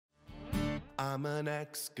I'm an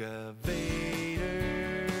excavator.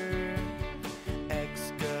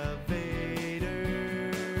 Excavator.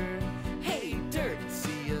 Hey, dirt,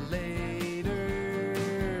 see you later.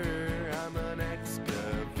 I'm an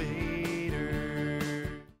excavator.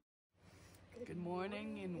 Good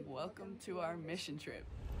morning and welcome to our mission trip.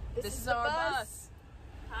 This is our bus.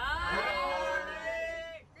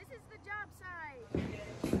 Hi! This is the job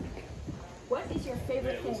site. What is your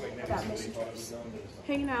favorite thing about mission trips?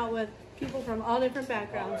 Hanging out with people from all different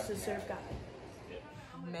backgrounds to serve God.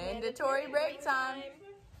 Mandatory break time.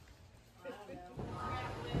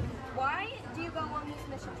 Why do you go on these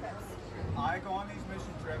mission trips? I go on these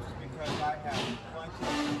mission trips because I have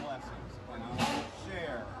plenty of blessings and I want to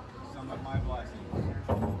share some of my blessings.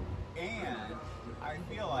 And I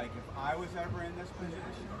feel like if I was ever in this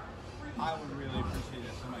position, I would really appreciate it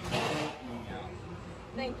if somebody could help me out.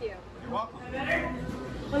 Thank you. You're welcome.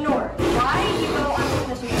 Lenore, why do you go on these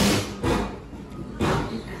mission trips?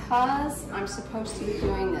 Because I'm supposed to be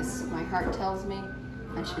doing this. My heart tells me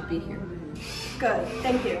I should be here. Good,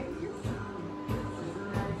 thank you.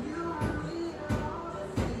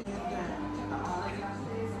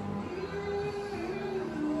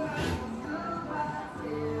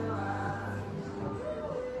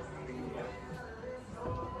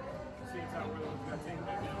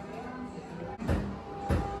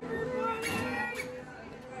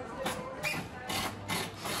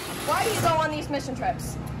 Why do you go on these mission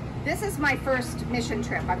trips? This is my first mission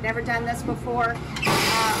trip. I've never done this before.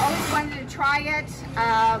 Always wanted to try it.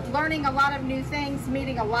 Learning a lot of new things,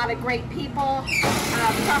 meeting a lot of great people. We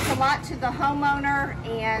talked a lot to the homeowner,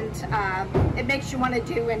 and it makes you want to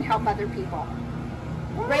do and help other people.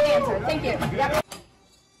 Great answer, thank you. Yep.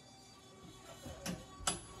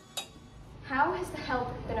 How has the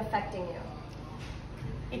help been affecting you?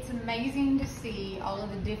 It's amazing to see all of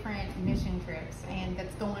the different mission trips and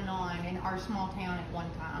that's going on in our small town at one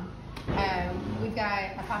time. We've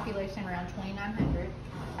got a population around 2,900.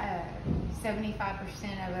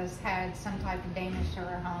 75% of us had some type of damage to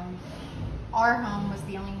our home. Our home was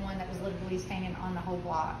the only one that was literally standing on the whole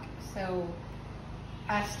block. So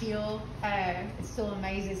it still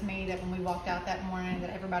amazes me that when we walked out that morning that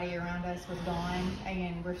everybody around us was gone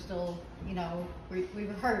and we're still, you know, we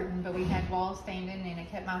were hurting, but we had walls standing and it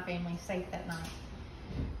kept my family safe that night.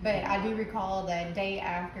 But I do recall that day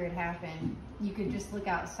after it happened, you could just look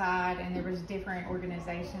outside and there was different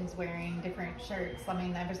organizations wearing different shirts. I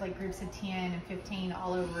mean, there was like groups of 10 and 15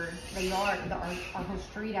 all over the yard, our whole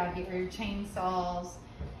street out here, chainsaws,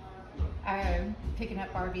 picking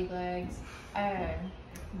up Barbie legs.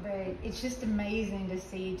 But it's just amazing to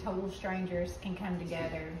see total strangers can come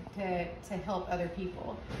together to help other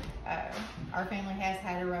people. Our family has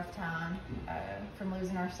had a rough time from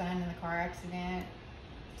losing our son in the car accident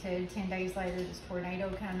to 10 days later this tornado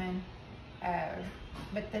coming.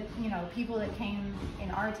 But the people that came in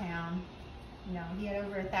our town, he had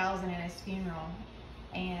over 1,000 at his funeral.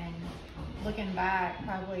 And looking back,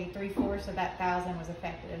 probably 3/4 of that 1,000 was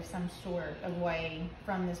affected of some sort of way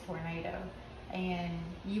from this tornado. And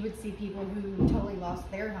you would see people who totally lost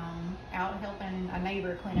their home out helping a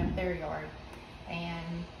neighbor clean up their yard.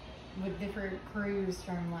 And with different crews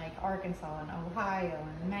from like Arkansas and Ohio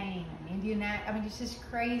and Maine and Indiana. I mean, it's just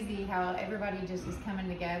crazy how everybody just is coming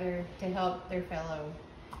together to help their fellow.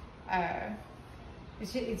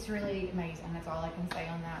 It's really amazing. That's all I can say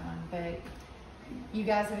on that one. But you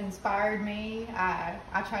guys have inspired me.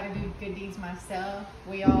 I try to do good deeds myself.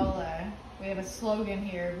 We have a slogan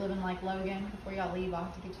here, living like Logan. Before y'all leave, I'll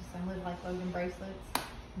have to get you some Live Like Logan bracelets.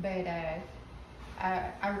 But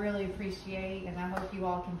I really appreciate, and I hope you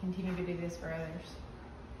all can continue to do this for others.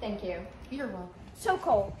 Thank you. You're welcome. So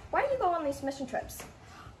Cole, why do you go on these mission trips?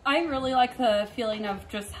 I really like the feeling of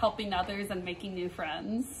just helping others and making new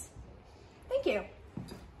friends. Thank you.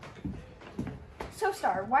 So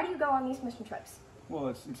Star, why do you go on these mission trips? Well,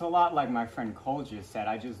 it's a lot like my friend Cole just said.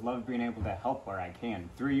 I just love being able to help where I can.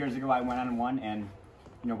 3 years ago, I went on one, and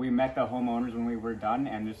we met the homeowners when we were done,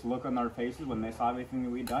 and just look on their faces when they saw everything that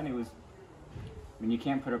we'd done. It was, you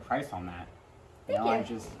can't put a price on that. Thank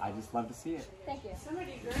you. I just love to see it. Thank you.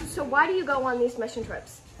 So why do you go on these mission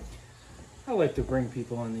trips? I like to bring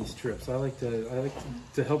people on these trips. I like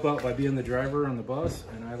to help out by being the driver on the bus,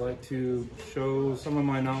 and I like to show some of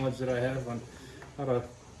my knowledge that I have on how to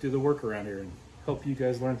do the work around here and help you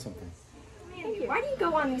guys learn something. Thank you. Why do you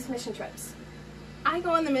go on these mission trips? I go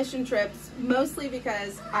on the mission trips mostly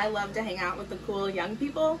because I love to hang out with the cool young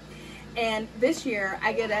people. And this year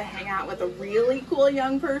I get to hang out with a really cool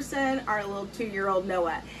young person, our little 2-year-old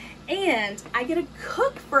Noah. And I get to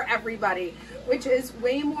cook for everybody, which is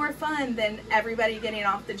way more fun than everybody getting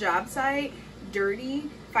off the job site dirty,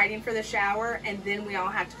 fighting for the shower, and then we all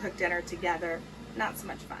have to cook dinner together. Not so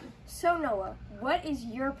much fun. So Noah, what is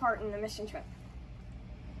your part in the mission trip?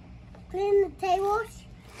 Clean the tables.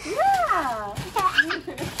 Yeah!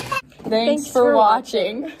 Thanks for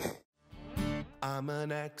watching. I'm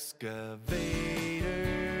an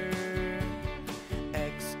excavator.